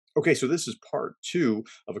Okay, so this is part two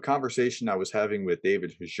of a conversation I was having with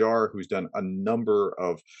David HAJJAR, who's done a number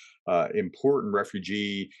of important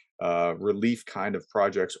refugee relief kind of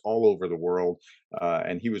projects all over the world,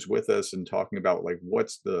 and he was with us and talking about like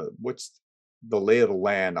what's the lay of the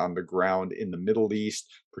land on the ground in the Middle East,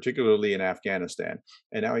 particularly in Afghanistan.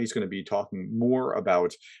 And now he's going to be talking more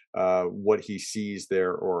about what he sees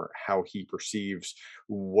there or how he perceives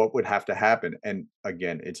what would have to happen. And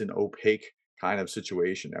again, it's an opaque kind of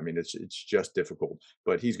situation. I mean, it's just difficult,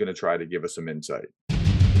 but he's going to try to give us some insight.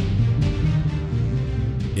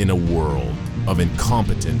 In a world of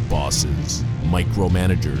incompetent bosses,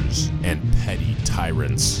 micromanagers, and petty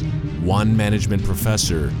tyrants, one management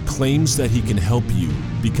professor claims that he can help you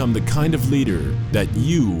become the kind of leader that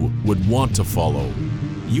you would want to follow.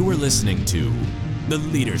 You are listening to The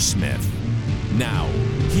Leadersmith. Now,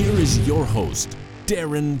 here is your host,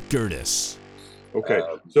 Darren Gertis. Okay,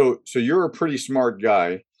 so you're a pretty smart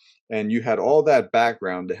guy, and you had all that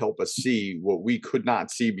background to help us see what we could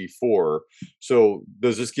not see before. So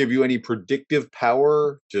does this give you any predictive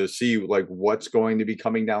power to see like what's going to be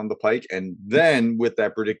coming down the pike? And then with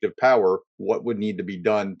that predictive power, what would need to be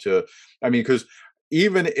done to, I mean, because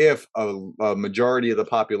even if a majority of the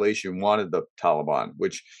population wanted the Taliban,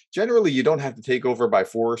 which generally you don't have to take over by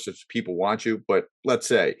force if people want you, but let's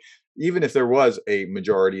say, even if there was a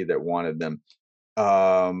majority that wanted them,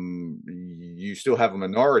 you still have a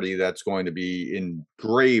minority that's going to be in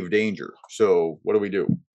grave danger. So what do we do?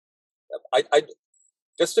 I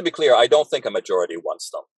just to be clear, I don't think a majority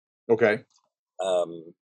wants them. Okay.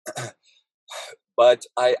 Um, but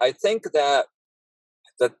I think that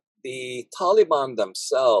the Taliban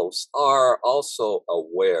themselves are also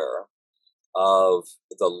aware of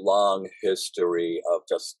the long history of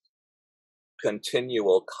just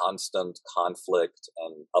continual, constant conflict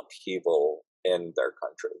and upheaval in their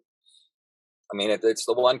country. I mean, it's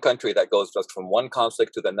the one country that goes just from one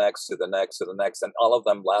conflict to the next, to the next, to the next, and all of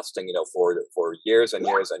them lasting, for years and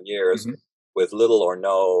years and years, Mm-hmm. with little or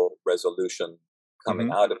no resolution coming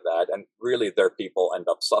Mm-hmm. out of that, and really their people end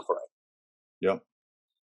up suffering. Yep.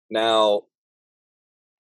 Now,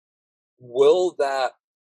 will that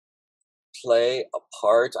play a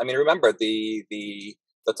part? I mean, remember the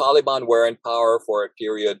Taliban were in power for a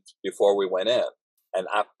period before we went in, and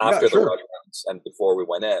after Yeah, the sure. Russians, and before we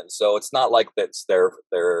went in. So it's not like that's their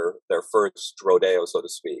first rodeo, so to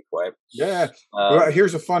speak, right? Yeah. Well,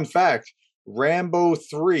 here's a fun fact. Rambo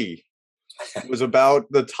 3 was about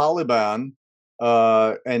the Taliban,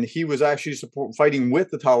 and he was actually fighting with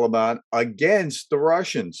the Taliban against the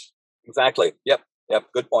Russians. Exactly. Yep.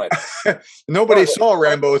 Good point. Nobody saw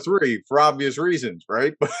Rambo 3 for obvious reasons,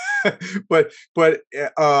 right? But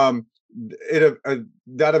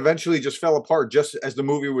that eventually just fell apart just as the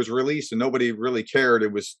movie was released, and nobody really cared.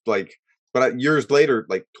 It was like, but years later,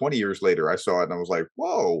 like 20 years later, I saw it and I was like,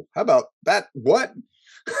 whoa, how about that? What?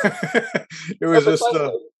 It was just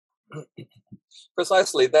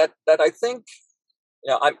precisely that I think,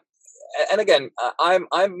 I'm, and again, I'm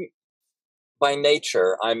by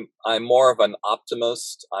nature, I'm more of an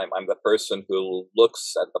optimist. I'm the person who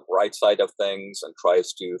looks at the bright side of things and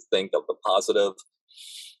tries to think of the positive.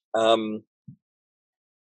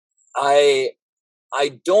 I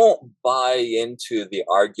don't buy into the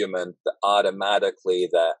argument that automatically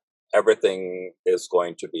that everything is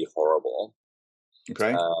going to be horrible.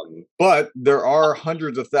 okay. But there are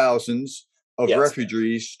hundreds of thousands of Yes.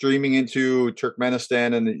 refugees streaming into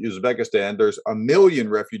Turkmenistan and Uzbekistan. There's 1 million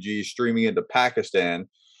refugees streaming into Pakistan.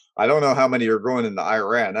 I don't know how many are going into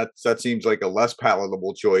Iran. That seems like a less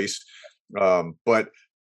palatable choice.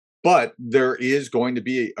 But there is going to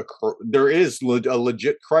be a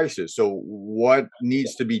legit crisis. So what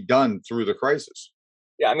needs to be done through the crisis?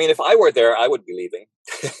 Yeah, I mean, if I were there, I would be leaving.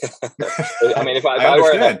 I mean, if I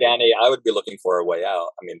were in Afghani, I would be looking for a way out.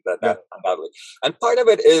 I mean, that undoubtedly. And part of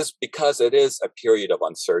it is because it is a period of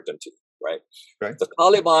uncertainty, right? Okay. The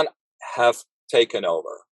Taliban have taken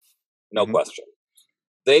over, no Mm-hmm. question.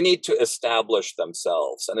 They need to establish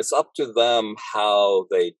themselves, and it's up to them how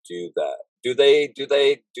they do that. Do they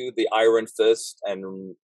do the iron fist?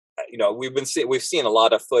 And we've seen a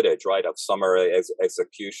lot of footage, right, of summer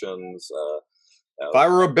executions. If I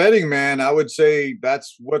were a betting man, I would say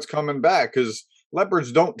that's what's coming back, because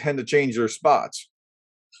leopards don't tend to change their spots.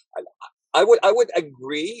 I would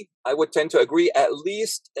agree. I would tend to agree, at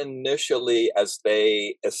least initially, as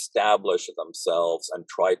they establish themselves and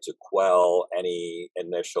try to quell any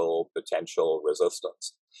initial potential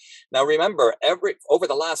resistance. Now, remember, over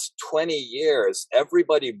the last 20 years,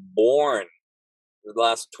 everybody born the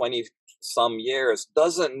last 20 some years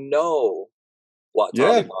doesn't know what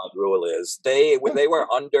Taliban rule is. They were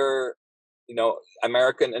under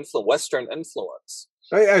American influence, Western influence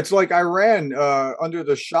It's like Iran under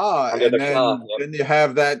the Shah, under and the Shah. then you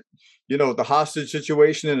have that, the hostage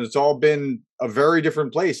situation, and it's all been a very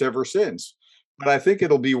different place ever since. But I think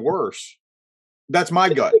it'll be worse. That's my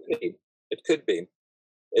It gut. could be. It could be.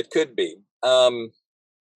 It could be.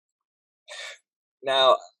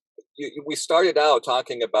 Now, we started out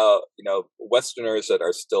talking about Westerners that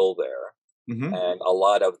are still there, Hmm. and a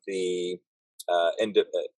lot of the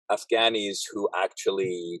Afghanis who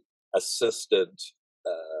actually assisted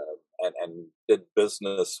and did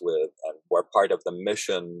business with and were part of the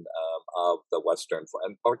mission of the Western,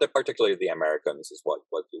 and particularly the Americans, is what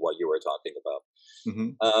you were talking about.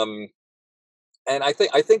 Hmm. And I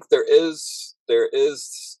think there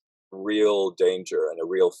is real danger and a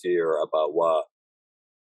real fear about what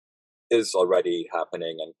is already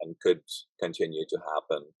happening and could continue to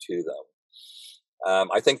happen to them.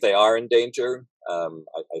 I think they are in danger.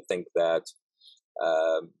 I think that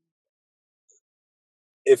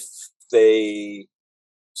if they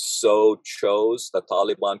so chose, the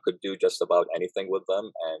Taliban could do just about anything with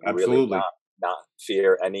them and really Absolutely. not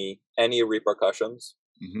fear any repercussions.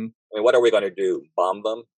 Hmm. I mean, what are we going to do? Bomb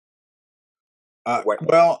them?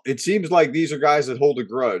 Well, it seems like these are guys that hold a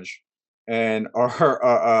grudge and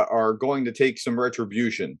are going to take some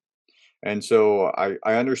retribution. And so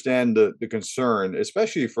I understand the concern,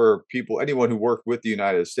 especially for anyone who worked with the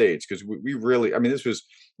United States, because we really, I mean, this was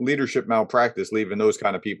leadership malpractice, leaving those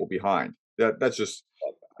kind of people behind. That's just,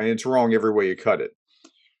 I mean, it's wrong every way you cut it.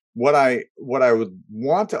 What I would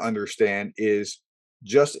want to understand is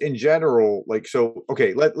just in general, like, so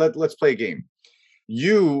okay, let's play a game.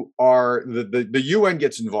 You are the UN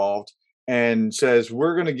gets involved and says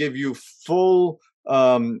we're going to give you full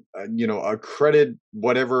a credit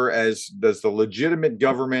whatever as the legitimate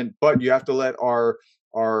government, but you have to let our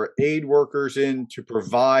aid workers in to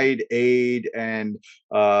provide aid and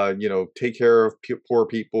take care of poor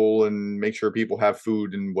people and make sure people have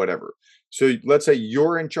food and whatever. So let's say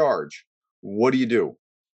you're in charge. What do you do?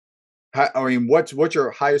 I mean, what's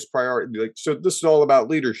your highest priority? Like, so this is all about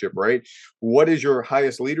leadership, right? What is your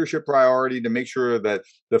highest leadership priority to make sure that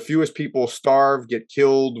the fewest people starve, get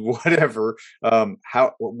killed, whatever?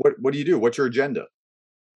 What do you do? What's your agenda?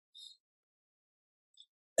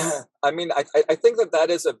 I mean, I think that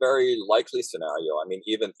is a very likely scenario. I mean,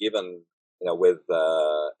 even with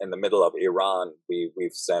in the middle of Iran,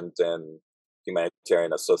 we've sent in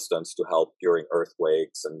humanitarian assistance to help during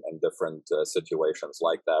earthquakes and different situations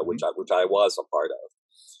like that, Mhm. which I was a part of.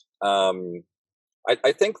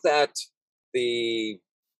 I think that the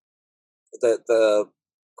the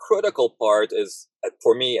critical part is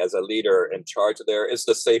for me as a leader in charge there is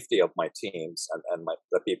the safety of my teams and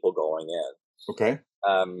the people going in. Okay.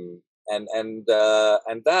 And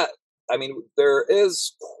that, I mean, there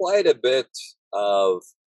is quite a bit of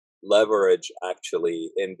leverage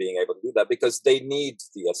actually in being able to do that because they need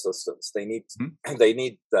the assistance, they need Mhm. they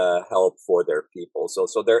need the help for their people.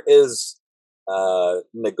 So there is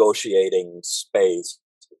negotiating space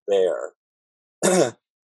there.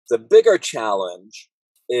 The bigger challenge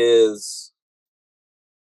is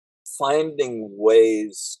finding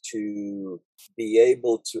ways to be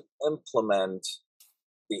able to implement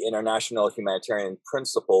the international humanitarian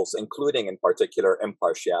principles, including in particular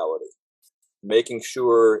impartiality, making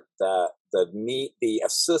sure that the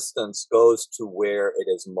assistance goes to where it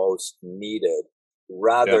is most needed, Yeah.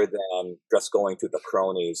 rather than just going to the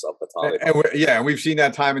cronies of the And Taliban. yeah, and we've seen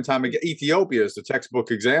that time and time again. Ethiopia is the textbook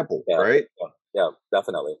example, Yeah, right? yeah, yeah,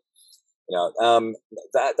 definitely. You know,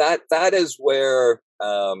 that is where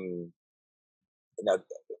you know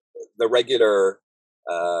the regular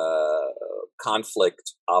uh,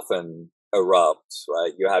 conflict often erupts,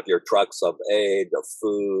 right? You have your trucks of aid, of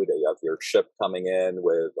food, you have your ship coming in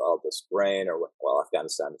with all this grain, or well,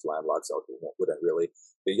 Afghanistan is landlocked, so it wouldn't really.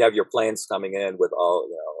 But you have your planes coming in with all,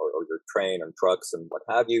 or your train and trucks and what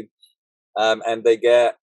have you, and they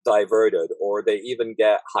get diverted, or they even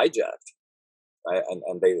get hijacked, right?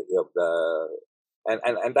 And they,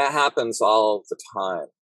 and that happens all the time.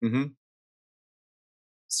 Hmm.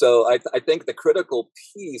 So I think the critical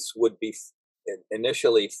piece would be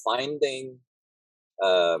initially finding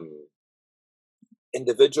um,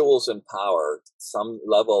 individuals in power, some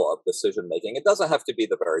level of decision making. It doesn't have to be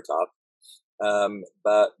the very top,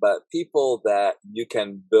 but people that you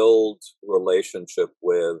can build relationship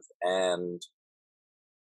with and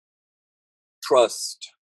trust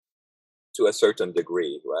to a certain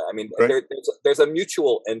degree, right? I mean, Okay. there's a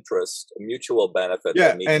mutual interest, a mutual benefit that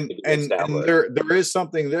Yeah, needs and to be and established. there is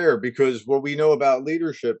something there because what we know about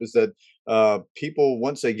leadership is that people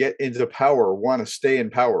once they get into power want to stay in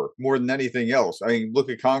power more than anything else. I mean, look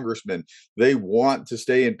at congressmen; they want to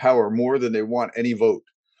stay in power more than they want any vote.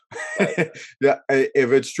 Right. Yeah,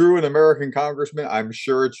 if it's true in American congressmen, I'm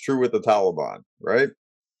sure it's true with the Taliban, right?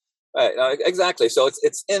 Right, no, exactly. So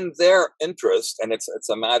it's in their interest, and it's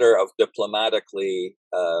a matter of diplomatically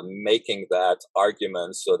making that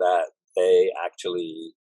argument so that they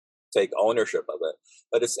actually take ownership of it.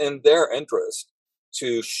 But it's in their interest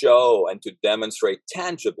to show and to demonstrate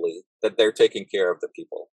tangibly that they're taking care of the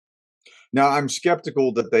people. Now, I'm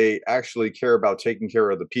skeptical that they actually care about taking care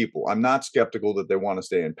of the people. I'm not skeptical that they want to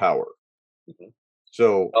stay in power. Mhm.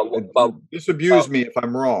 So But disabuse me if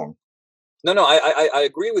I'm wrong. no, no, I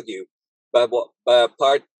agree with you. But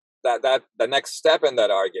part that the next step in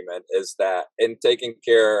that argument is that in taking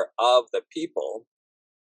care of the people,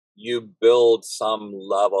 you build some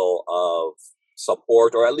level of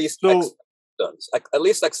support or at least So acceptance. At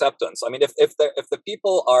least acceptance. I mean, if the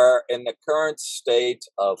people are in the current state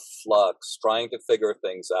of flux, trying to figure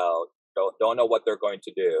things out, don't know what they're going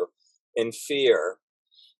to do, in fear,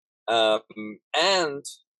 um, and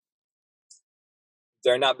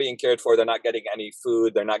they're not being cared for, they're not getting any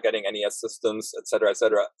food, they're not getting any assistance, et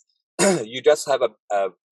cetera, you just have a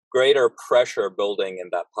greater pressure building in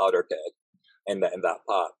that powder keg, in that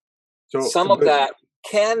pot. so Some of but that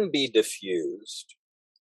can be diffused,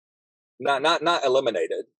 not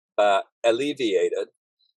eliminated, but alleviated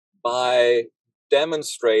by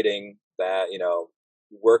demonstrating that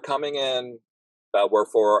we're coming in, that we're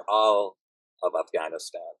for all of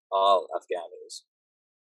Afghanistan, all Afghanis.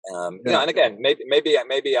 yeah. And again, maybe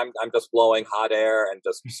I'm just blowing hot air and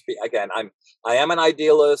just again, I am an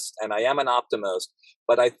idealist and I am an optimist,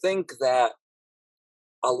 but I think that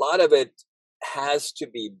a lot of it has to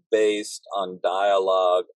be based on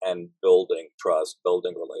dialogue and building trust,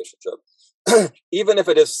 building relationship. Even if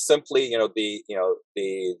it is simply,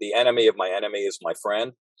 the enemy of my enemy is my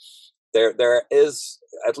friend. There is,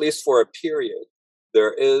 at least for a period,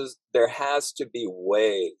 there has to be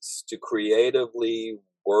ways to creatively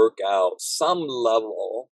work out some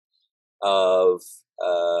level of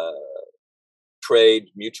uh, trade,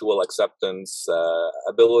 mutual acceptance,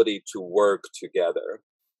 ability to work together.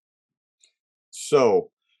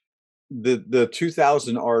 So the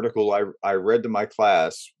 2000 article I read to my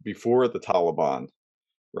class before the Taliban,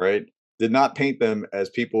 right, did not paint them as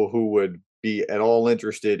people who would be at all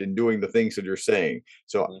interested in doing the things that you're saying.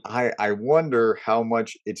 So Mhm. I wonder how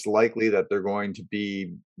much it's likely that they're going to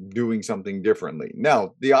be doing something differently.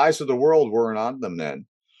 Now, the eyes of the world weren't on them then.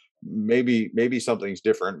 Maybe something's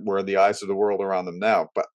different where the eyes of the world are on them now,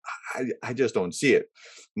 but I just don't see it.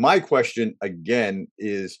 My question again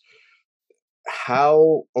is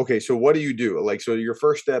how okay, so what do you do? Like, so your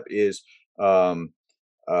first step is um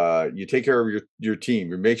you take care of your team.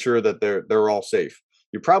 You make sure that they're all safe.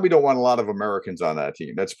 You probably don't want a lot of Americans on that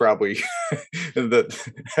team. That's probably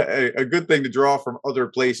a good thing to draw from other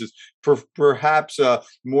places, perhaps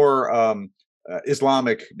more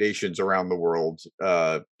Islamic nations around the world,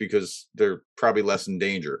 because they're probably less in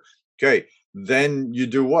danger. Okay, then you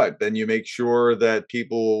do what? Then you make sure that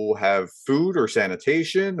people have food or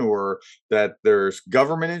sanitation, or that there's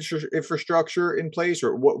government infrastructure in place,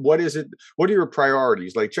 or what is it? What are your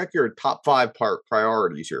priorities? Like, check your top five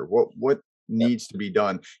priorities here. What Yeah. needs to be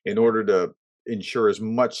done in order to ensure as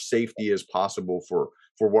much safety as possible for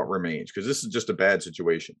what remains? Because this is just a bad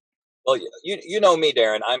situation. Well, you know me,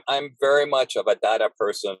 Darren. I'm very much of a data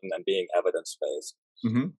person and being evidence based.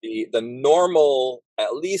 Hmm. The normal,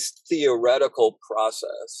 at least theoretical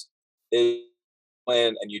process is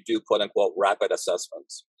when and you do quote unquote rapid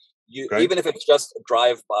assessments. You Okay. even if it's just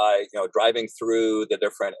drive by, driving through the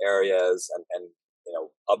different areas and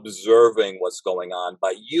observing what's going on,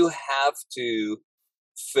 but you have to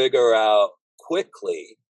figure out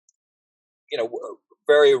quickly,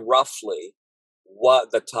 very roughly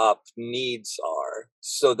what the top needs are,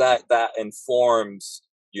 so that that informs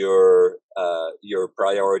your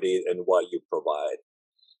priority and what you provide.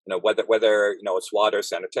 Whether it's water,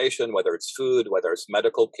 sanitation, whether it's food, whether it's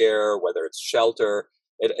medical care, whether it's shelter.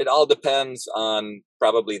 It all depends on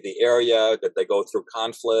probably the area that they go through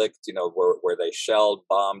conflict. Where they shelled,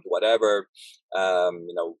 bombed, whatever.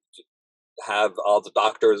 Have all the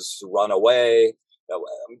doctors run away.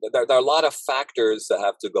 There are a lot of factors that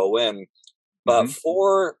have to go in, but Hmm.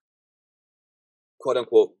 for quote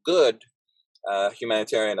unquote good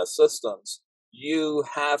humanitarian assistance, you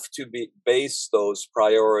have to base those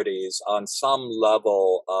priorities on some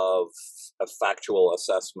level of a factual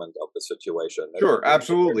assessment of the situation. Sure,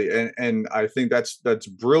 absolutely, and I think that's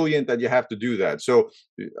brilliant that you have to do that. So,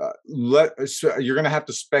 so you're going to have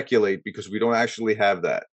to speculate because we don't actually have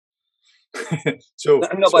that. No, So,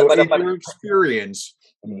 no, in but your experience,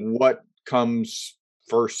 mhm. what comes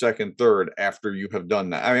first, second, third after you have done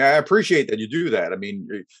that? I mean, I appreciate that you do that. I mean,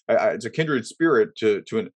 it's a kindred spirit to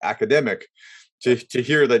an academic to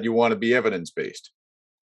hear that you want to be evidence based.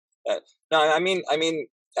 Uh, no,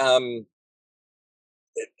 um,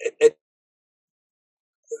 it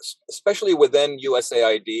especially within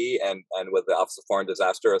USAID and with the Office of Foreign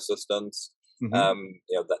Disaster Assistance, Hmm.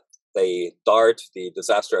 that they DART, the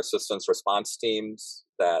disaster assistance response teams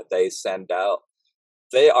that they send out,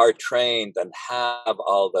 they are trained and have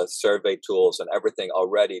all the survey tools and everything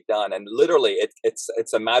already done. And literally,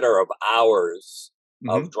 it's a matter of hours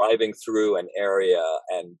of Hmm. driving through an area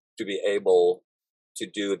and to be able to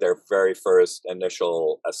do their very first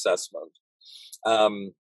initial assessment.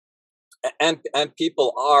 Um, and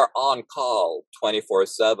people are on call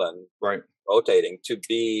 24/7, Right. rotating to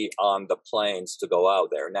be on the planes to go out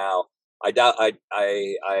there. Now, I doubt I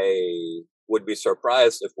would be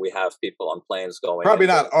surprised if we have people on planes going Probably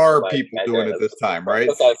into not our people doing humanitarian it this assistance, time, right?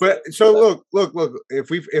 right? Precisely, But so precisely. look.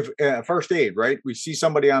 If first aid, right? We see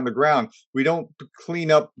somebody on the ground, we don't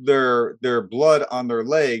clean up their blood on their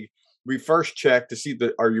leg. We first check to see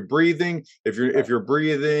that are you breathing? Right, If you're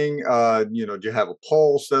breathing, do you have a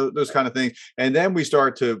pulse? Those kind of things, and then we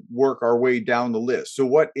start to work our way down the list. So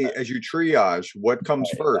right, as you triage, what comes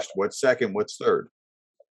right, first? exactly. What's second? What's third?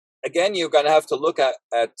 Again, you're going to have to look at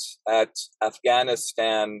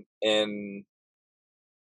Afghanistan in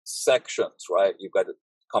sections, right? You've got to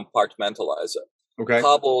compartmentalize it. Okay,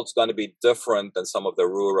 Kabul's going to be different than some of the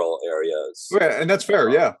rural areas. yeah, and that's fair.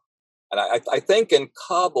 Uh, Yeah. and I think in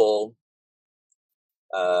Kabul,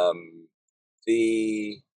 um,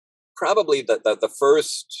 the probably the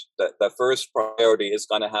first priority is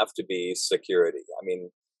going to have to be security. I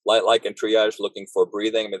mean, like in triage, looking for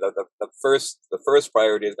breathing. I mean, the first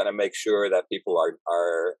priority is going to make sure that people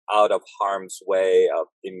are out of harm's way of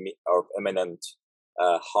imminent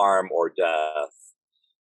harm or death.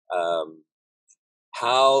 Um,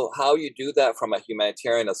 how you do that from a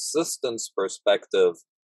humanitarian assistance perspective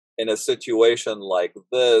in a situation like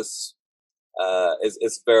this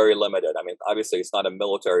is very limited. I mean, obviously, it's not a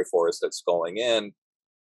military force that's going in,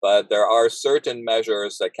 but there are certain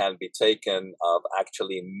measures that can be taken of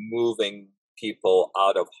actually moving people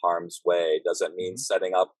out of harm's way. Does it mean Mhm.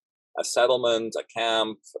 setting up a settlement, a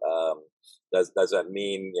camp? Does it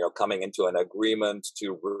mean coming into an agreement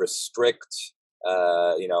to restrict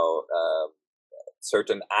uh, you know uh,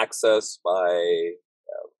 certain access by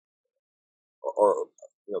or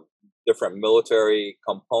different military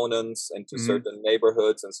components into Mhm. certain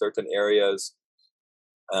neighborhoods and certain areas.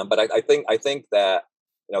 But I think that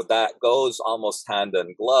that goes almost hand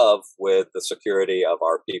in glove with the security of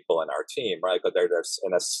our people and our team, right? Because they're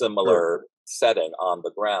in a Sure. similar setting on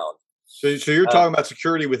the ground. So you're Um, talking about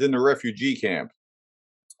security within the refugee camp.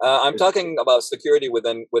 I'm talking about security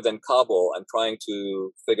within Kabul and trying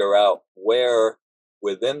to figure out where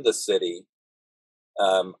within the city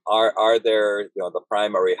are there the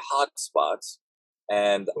primary hotspots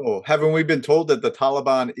and Oh, haven't we been told that the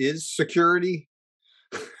Taliban is security?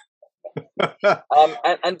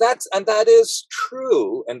 and that is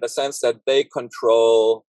true in the sense that they're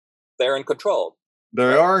in control, They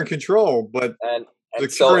right? are in control, but and so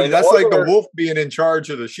security, in that's like the order, wolf being in charge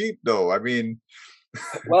of the sheep, though. I mean,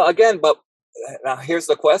 well, again, but now here's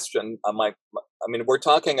the question. I mean, we're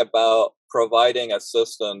talking about providing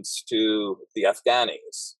assistance to the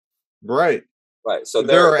Afghanis, right. right? So But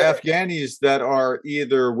there are they're Afghanis that are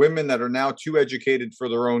either women that are now too educated for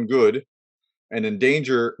their own good and in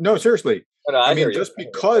danger. No, seriously. no, no, I I hear mean, you. just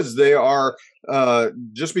because they are,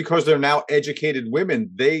 just because they're now educated women,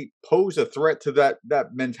 they pose a threat to that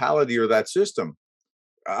mentality or that system.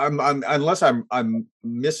 I'm unless I'm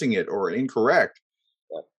missing it or incorrect.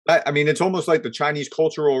 Yeah. I mean, it's almost like the Chinese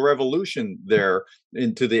Cultural Revolution there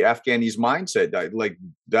into the Afghanis mindset. Like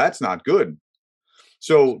that's not good.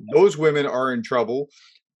 So those women are in trouble.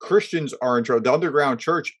 Christians are in trouble. The underground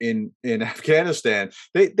church in Afghanistan,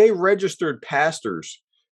 they registered pastors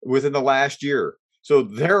within the last year, so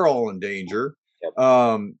they're all in danger. Yep.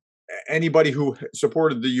 Um, Anybody who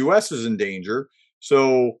supported the U.S. is in danger.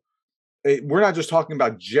 So we're not just talking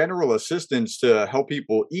about general assistance to help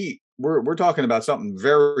people eat. We're talking about something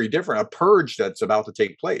very different, a purge that's about to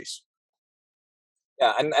take place.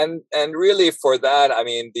 Yeah, and really for that, I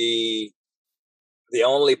mean the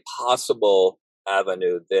only possible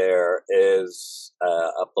avenue there is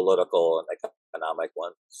a political and economic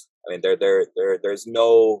one. I mean, there's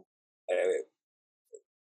no.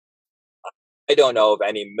 I don't know of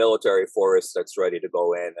any military force that's ready to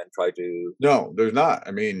go in and try to. No, there's not.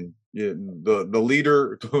 I mean, the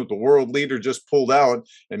leader, the world leader, just pulled out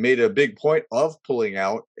and made a big point of pulling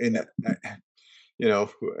out. And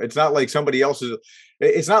it's not like somebody else is.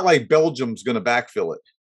 It's not like Belgium's going to backfill it,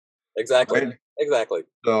 Exactly, right? exactly,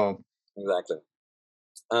 So exactly.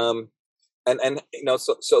 Um, and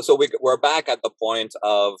we're back at the point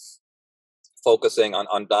of focusing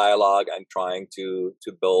on dialogue and trying to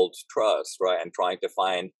build trust, right, and trying to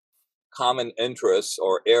find common interests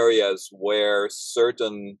or areas where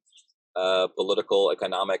certain political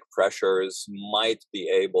economic pressures might be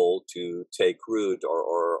able to take root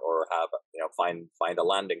or have find a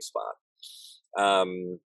landing spot.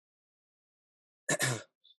 Um,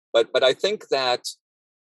 but I think that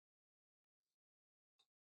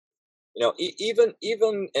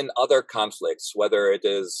even in other conflicts, whether it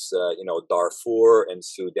is Darfur in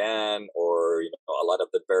Sudan, or a lot of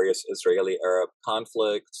the various Israeli Arab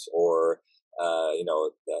conflicts, or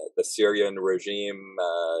the Syrian regime,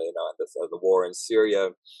 the war in Syria,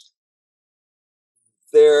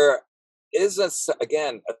 there is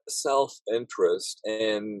again a self-interest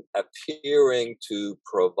in appearing to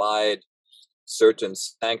provide certain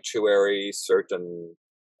sanctuary, certain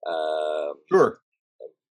sure,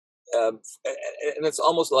 and it's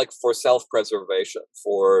almost like for self-preservation,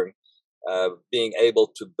 for being able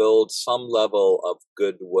to build some level of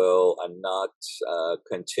goodwill and not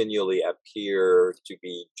continually appear to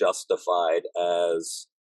be justified as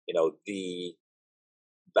the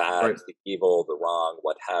bad, right. the evil, the wrong,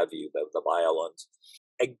 what have you, the violence.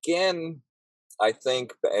 Again, I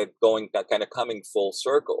think kind of coming full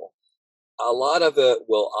circle, a lot of it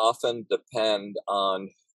will often depend on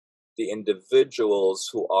the individuals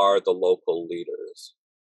who are the local leaders.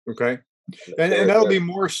 Okay. And that'll be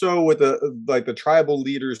more so with the tribal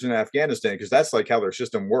leaders in Afghanistan, because that's like how their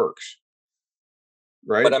system works,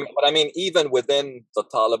 right? But I mean, even within the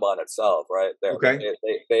Taliban itself, right? Okay.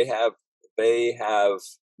 They have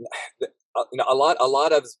a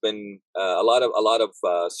lot has been a lot of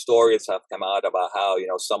stories have come out about how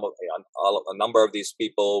a number of these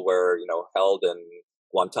people were held in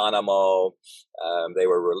Guantanamo. They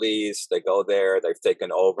were released. They go there. They've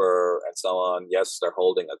taken over, and so on. Yes, they're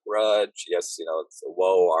holding a grudge. Yes, it's,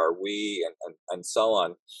 woe are we, and so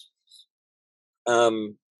on.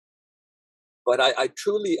 But I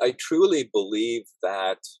truly believe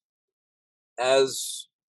that as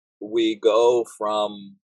we go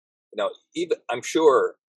from, even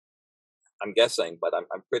I'm guessing, but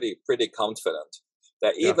I'm pretty confident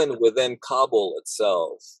that Yeah. even within Kabul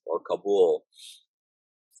itself, or Kabul,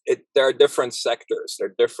 there are different sectors, there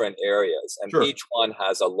are different areas, and Sure. each one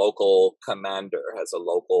has a local commander, has a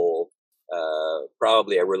local,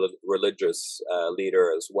 probably a religious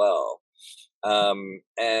leader as well,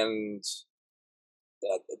 and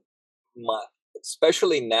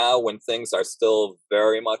especially now when things are still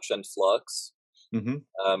very much in flux. Hmm.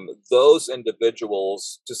 Those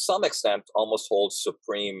individuals, to some extent, almost hold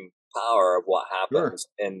supreme power of what Sure. happens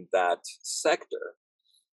in that sector.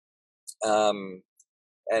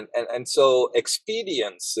 And so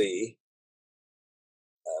expediency.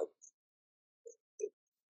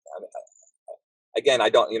 Again, I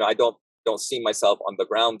don't see myself on the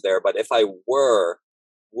ground there, but if I were,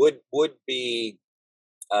 would be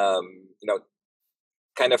um, you know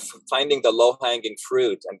kind of finding the low hanging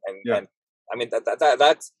fruit, Yeah. and I mean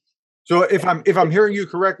that's So if I'm hearing you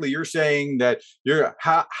correctly, you're saying that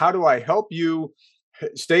how do I help you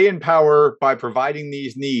stay in power by providing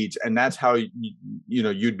these needs, and that's how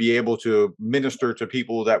you'd be able to minister to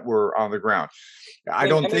people that were on the ground. I I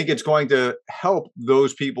don't mean think it's going to help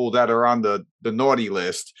those people that are on the naughty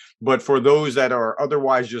list, but for those that are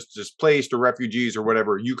otherwise just displaced or refugees or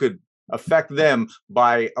whatever, you could affect them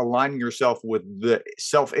by aligning yourself with the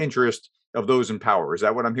self-interest of those in power. Is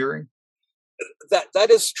that what I'm hearing? that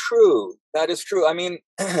is true. That is true. I mean,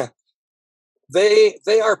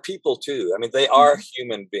 they are people too. I mean, they are Mhm.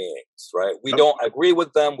 human beings, right? We Yep. don't agree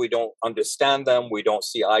with them. We don't understand them. We don't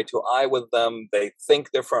see eye to eye with them. They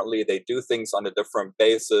think differently. They do things on a different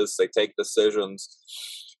basis. They take decisions.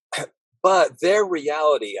 But their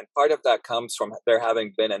reality, and part of that comes from their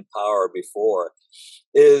having been in power before,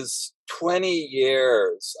 is 20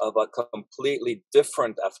 years of a completely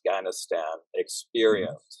different Afghanistan Mhm.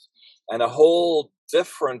 experience and a whole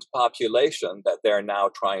different population that they're now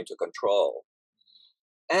trying to control.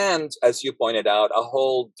 And as you pointed out, a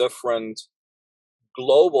whole different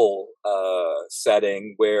global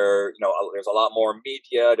setting where there's a lot more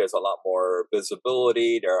media, there's a lot more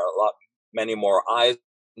visibility, there are many more eyes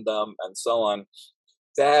on them, and so on.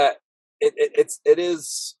 That it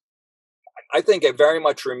is. I think it very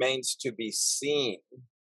much remains to be seen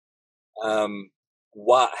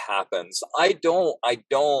what happens. I don't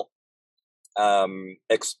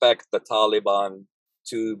expect the Taliban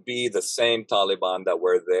to be the same Taliban that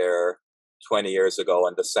were there 20 years ago,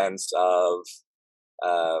 in the sense of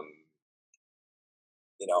um,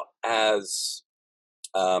 as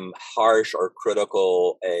harsh or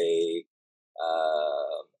critical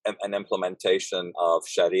an implementation of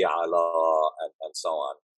Sharia law and so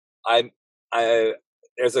on. I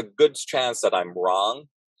there's a good chance that I'm wrong.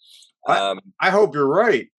 I Um, I hope you're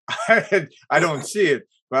right. I don't see it,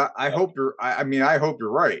 but I hope you're. I mean, I hope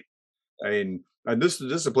you're right. I mean, and this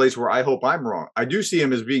is a place where I hope I'm wrong. I do see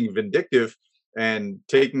him as being vindictive and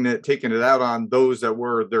taking it out on those that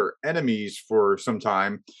were their enemies for some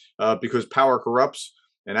time, because power corrupts,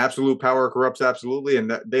 and absolute power corrupts absolutely, and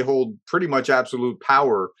that they hold pretty much absolute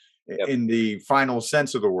power yep, in the final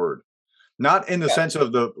sense of the word. Not in the yeah, sense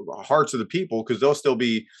of the hearts of the people, because they'll still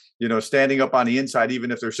be, standing up on the inside,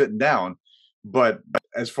 even if they're sitting down. But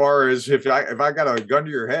as far as if I got a gun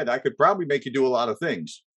to your head, I could probably make you do a lot of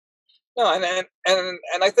things. no,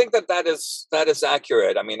 and I think that is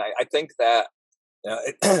accurate. I mean, I think that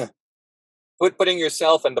putting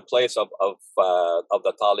yourself in the place of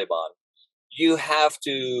the Taliban, you have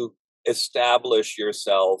to establish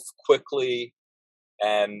yourself quickly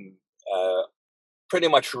and pretty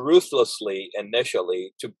much ruthlessly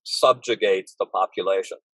initially to subjugate the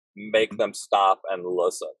population, make them stop and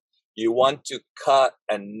listen. You want to cut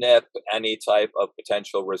and nip any type of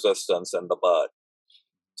potential resistance in the bud.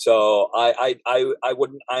 So I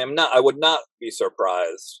would not be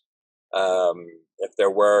surprised if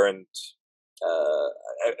there weren't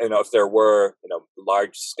if there were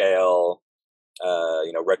large scale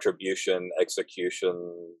retribution, execution,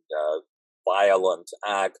 violent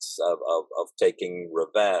acts of taking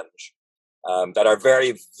revenge that are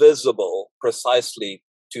very visible precisely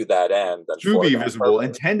to that end and To for be that visible,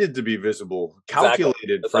 purpose. intended to be visible, Exactly,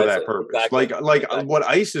 calculated for that precisely, purpose, exactly, like exactly. what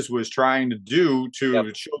ISIS was trying to do Yep,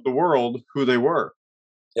 to show the world who they were.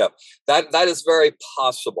 yep. That is very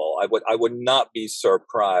possible. I would not be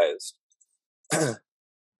surprised.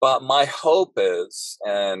 But my hope is,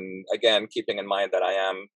 and again, keeping in mind that I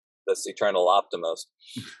am this eternal optimist,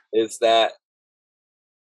 is that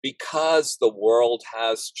because the world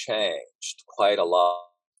has changed quite a lot,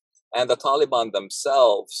 and the Taliban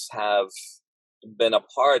themselves have been a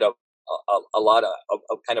part of a lot of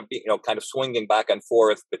kind of swinging back and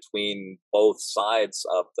forth between both sides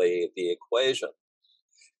of the equation.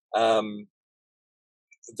 Um,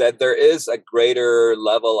 that there is a greater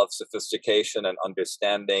level of sophistication and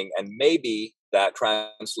understanding, and maybe that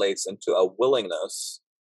translates into a willingness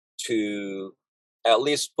to at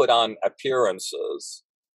least put on appearances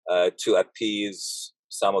to appease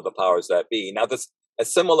some of the powers that be. Now, a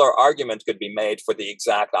similar argument could be made for the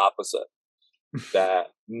exact opposite, that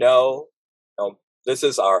no, no, this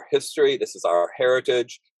is our history, this is our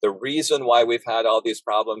heritage. The reason why we've had all these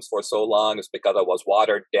problems for so long is because it was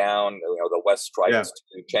watered down. The West tried Yeah,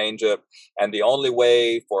 to change it, and the only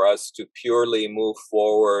way for us to purely move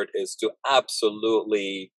forward is to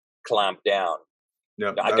absolutely clamp down.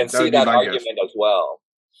 yeah, I can that see would be that my guess. argument as well.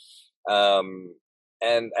 Um,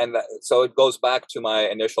 so it goes back to my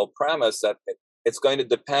initial premise that it's going to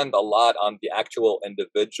depend a lot on the actual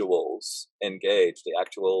individuals engaged, the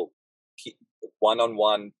actual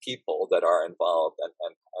one-on-one people that are involved,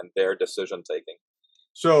 and their decision taking.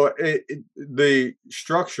 So the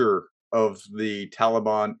structure of the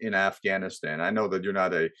Taliban in Afghanistan. I know that you're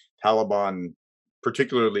not a Taliban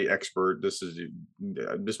particularly expert.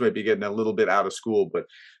 This might be getting a little bit out of school, but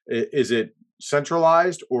is it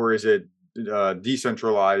centralized or is it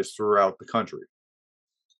decentralized throughout the country?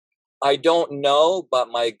 I don't know, but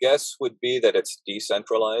my guess would be that it's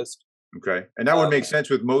decentralized. Okay, and that would Um, make sense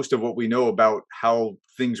with most of what we know about how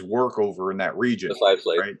things work over in that region,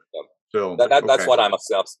 Precisely. right? Yeah. So That's okay. what I'm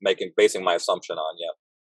basing my assumption on. Yeah.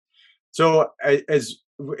 So as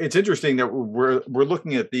it's interesting that we're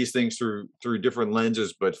looking at these things through different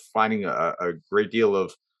lenses, but finding a great deal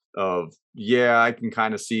of yeah, I can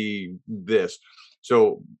kind of see this.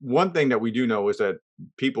 So one thing that we do know is that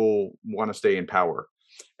people want to stay in power,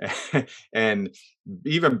 and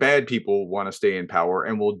even bad people want to stay in power,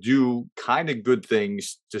 and will do kind of good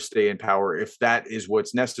things to stay in power if that is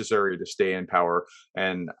what's necessary to stay in power.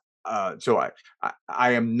 And so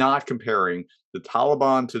I am not comparing the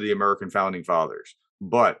Taliban to the American founding fathers.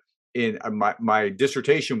 But in my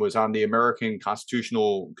dissertation was on the American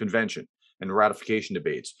Constitutional Convention and ratification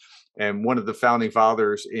debates. And one of the founding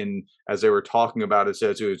fathers, as they were talking about it,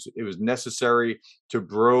 says it was necessary to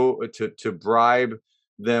bribe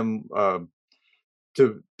them,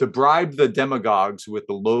 to bribe the demagogues with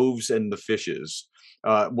the loaves and the fishes.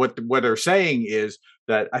 What they're saying is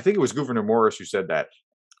that, I think it was Gouverneur Morris who said that.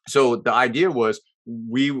 So the idea was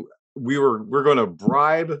we're going to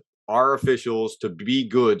bribe our officials to be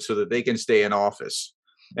good so that they can stay in office.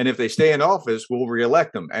 And if they stay in office, we'll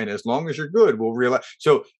reelect them. And as long as you're good, we'll reelect.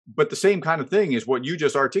 So, but the same kind of thing is what you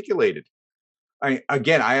just articulated.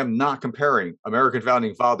 Again, I am not comparing American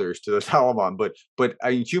founding fathers to the Taliban, but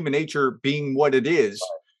human nature being what it is,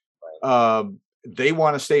 they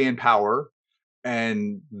want to stay in power,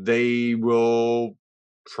 and they will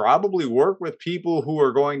probably work with people who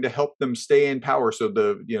are going to help them stay in power. So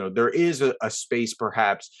there is a space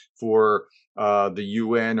perhaps for the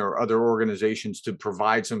UN or other organizations to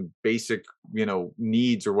provide some basic,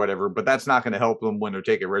 needs or whatever, but that's not going to help them when they're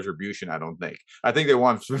taking retribution. I don't think. I think they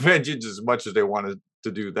want vengeance as much as they want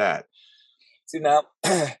to do that. See, now,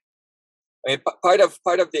 I mean, part of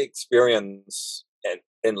the experience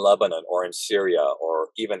in Lebanon or in Syria or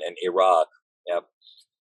even in Iraq,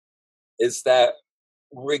 is that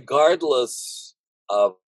regardless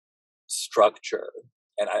of structure,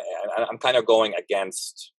 and I'm kind of going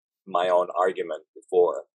against my own argument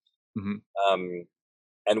before,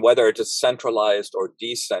 and whether it is centralized or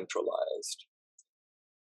decentralized,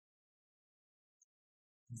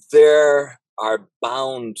 there are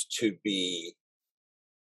bound to be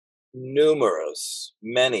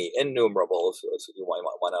many innumerable, if you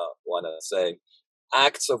want to say,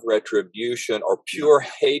 acts of retribution or pure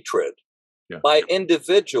hatred by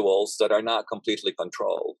individuals that are not completely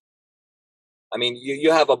controlled. I mean,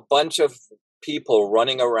 you have a bunch of people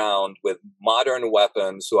running around with modern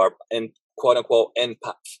weapons who are quote unquote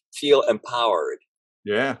feel empowered.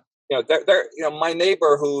 Yeah. They're my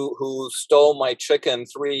neighbor who stole my chicken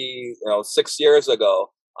 6 years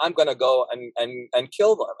ago. I'm gonna go and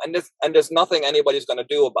kill them, and there's nothing anybody's gonna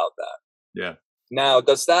do about that. Yeah. Now,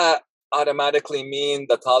 does that automatically mean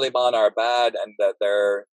the Taliban are bad and that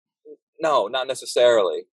they're? No, not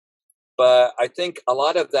necessarily. But I think a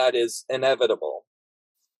lot of that is inevitable.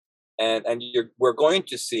 And we're going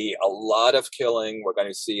to see a lot of killing. We're going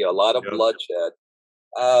to see a lot of bloodshed.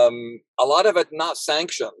 A lot of it not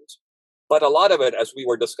sanctioned, but a lot of it, as we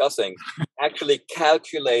were discussing, actually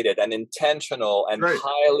calculated and intentional and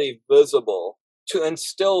highly visible to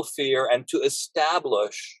instill fear and to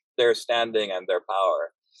establish their standing and their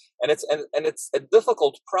power. And it's a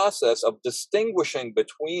difficult process of distinguishing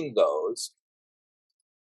between those.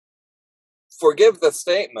 Forgive the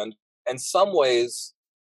statement. In some ways,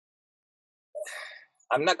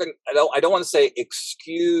 I don't want to say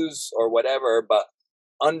excuse or whatever, but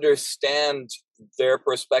understand their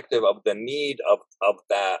perspective of the need of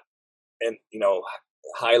that, and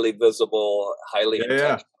highly visible, highly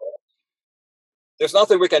intentional. There's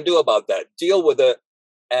nothing we can do about that. Deal with it.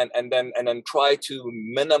 And then try to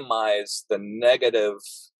minimize the negative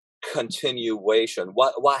continuation.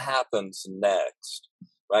 What happens next,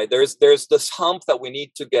 right? There's this hump that we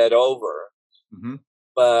need to get over,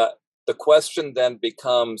 but the question then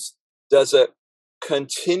becomes: does it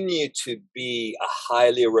continue to be a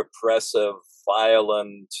highly repressive,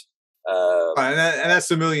 violent? And that's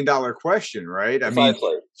the $1 million question, right? Precisely.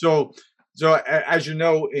 I mean, so as you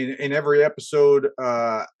know, in every episode,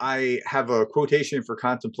 I have a quotation for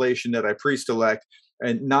contemplation that I pre-select,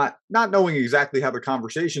 and not knowing exactly how the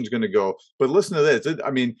conversation is going to go. But listen to this.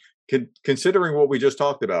 I mean, considering what we just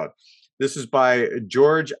talked about, this is by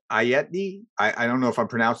George Ayetni. I don't know if I'm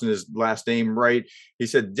pronouncing his last name right. He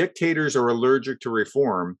said, "Dictators are allergic to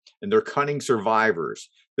reform, and they're cunning survivors.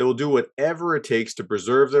 They will do whatever it takes to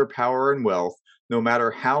preserve their power and wealth, no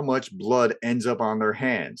matter how much blood ends up on their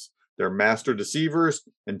hands. They're master deceivers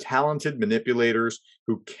and talented manipulators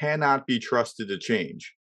who cannot be trusted to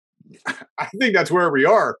change." I think that's where we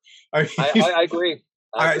are. I mean, I agree.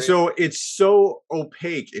 So it's so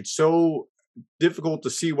opaque. It's so difficult to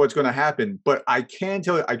see what's going to happen. But I can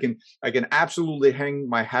tell you, I can absolutely hang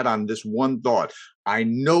my hat on this one thought. I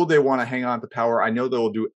know they want to hang on to power. I know they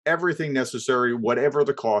will do everything necessary, whatever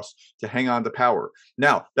the cost, to hang on to power.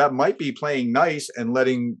 Now, that might be playing nice and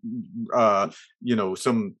letting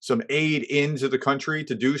some aid into the country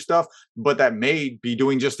to do stuff, but that may be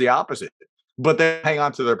doing just the opposite. But they hang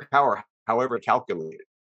on to their power, however calculated.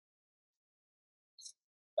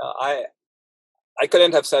 I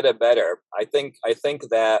couldn't have said it better. I think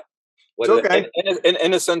that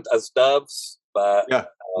innocent as doves, but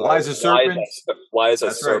wise as serpents. Wise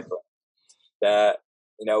as serpent. That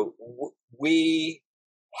we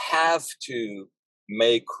have to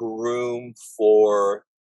make room for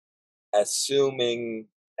assuming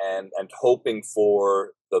and hoping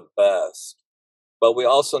for the best. But we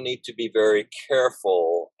also need to be very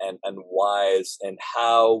careful and wise in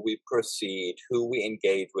how we proceed, who we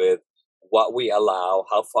engage with, what we allow,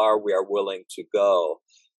 how far we are willing to go.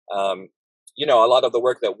 Um, a lot of the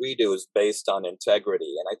work that we do is based on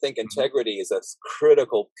integrity. And I think Mhm. integrity is a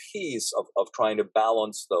critical piece of trying to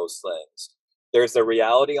balance those things. There's the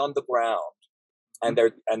reality on the ground,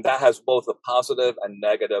 Mhm. and that has both the positive and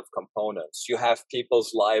negative components. You have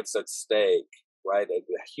people's lives at stake, right?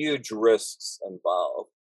 Huge risks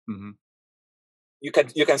involved. Mhm. You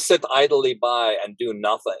can sit idly by and do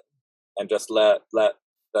nothing and just let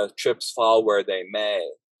the chips fall where they may,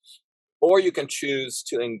 or you can choose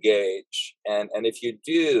to engage. And if you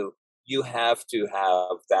do, you have to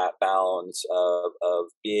have that balance of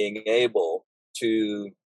being able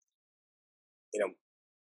to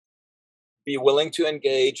be willing to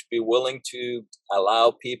engage, be willing to allow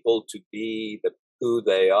people to be who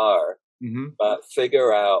they are, Mhm. but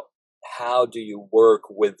figure out how do you work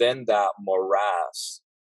within that morass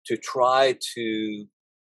to try to,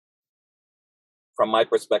 from my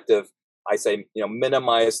perspective, I say,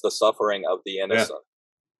 minimize the suffering of the Yeah. innocent.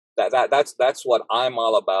 That's what I'm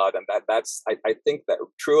all about, and I think that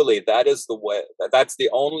truly that is the way. That's the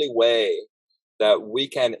only way that we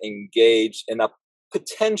can engage in a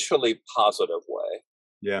potentially positive way.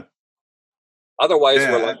 Yeah. Otherwise,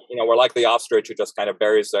 we're Yeah. like we're like the ostrich who just kind of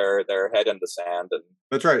buries their head in the sand. And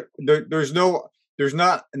That's right. There's not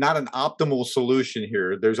an optimal solution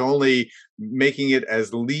here. There's only making it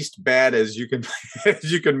as least bad as you can as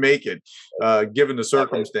you can make it, given the exactly,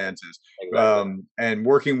 circumstances, exactly. and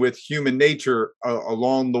working with human nature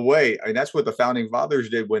along the way. And that's what the founding fathers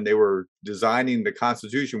did when they were designing the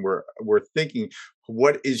Constitution. We're thinking,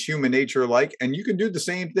 what is human nature like? And you can do the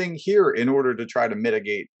same thing here in order to try to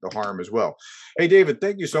mitigate the harm as well. Hey, David,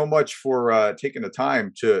 thank you so much for taking the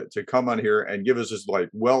time to come on here and give us this like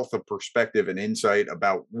wealth of perspective and insight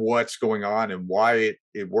about what's going on and why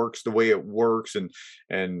it works the way it works,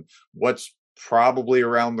 and what's probably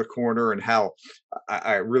around the corner, and how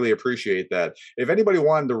I really appreciate that. If anybody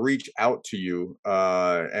wanted to reach out to you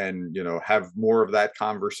and have more of that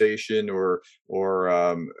conversation, or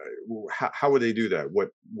how would they do that?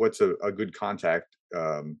 What's a good contact?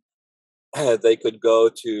 They could go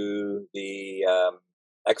to the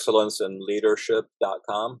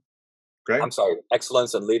excellenceinleadership.com. Okay. I'm sorry,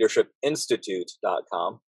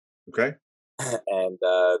 excellenceinleadershipinstitute.com. Okay. And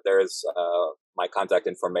there's my contact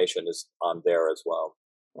information is on there as well.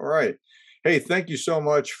 All right. Hey, thank you so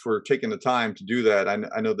much for taking the time to do that. I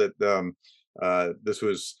know that this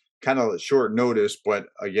was kind of short notice, but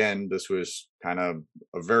again, this was kind of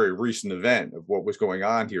a very recent event of what was going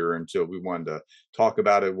on here, and so we wanted to talk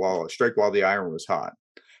about it while strike while the iron was hot.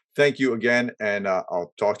 Thank you again, and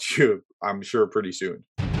I'll talk to you, I'm sure, pretty soon.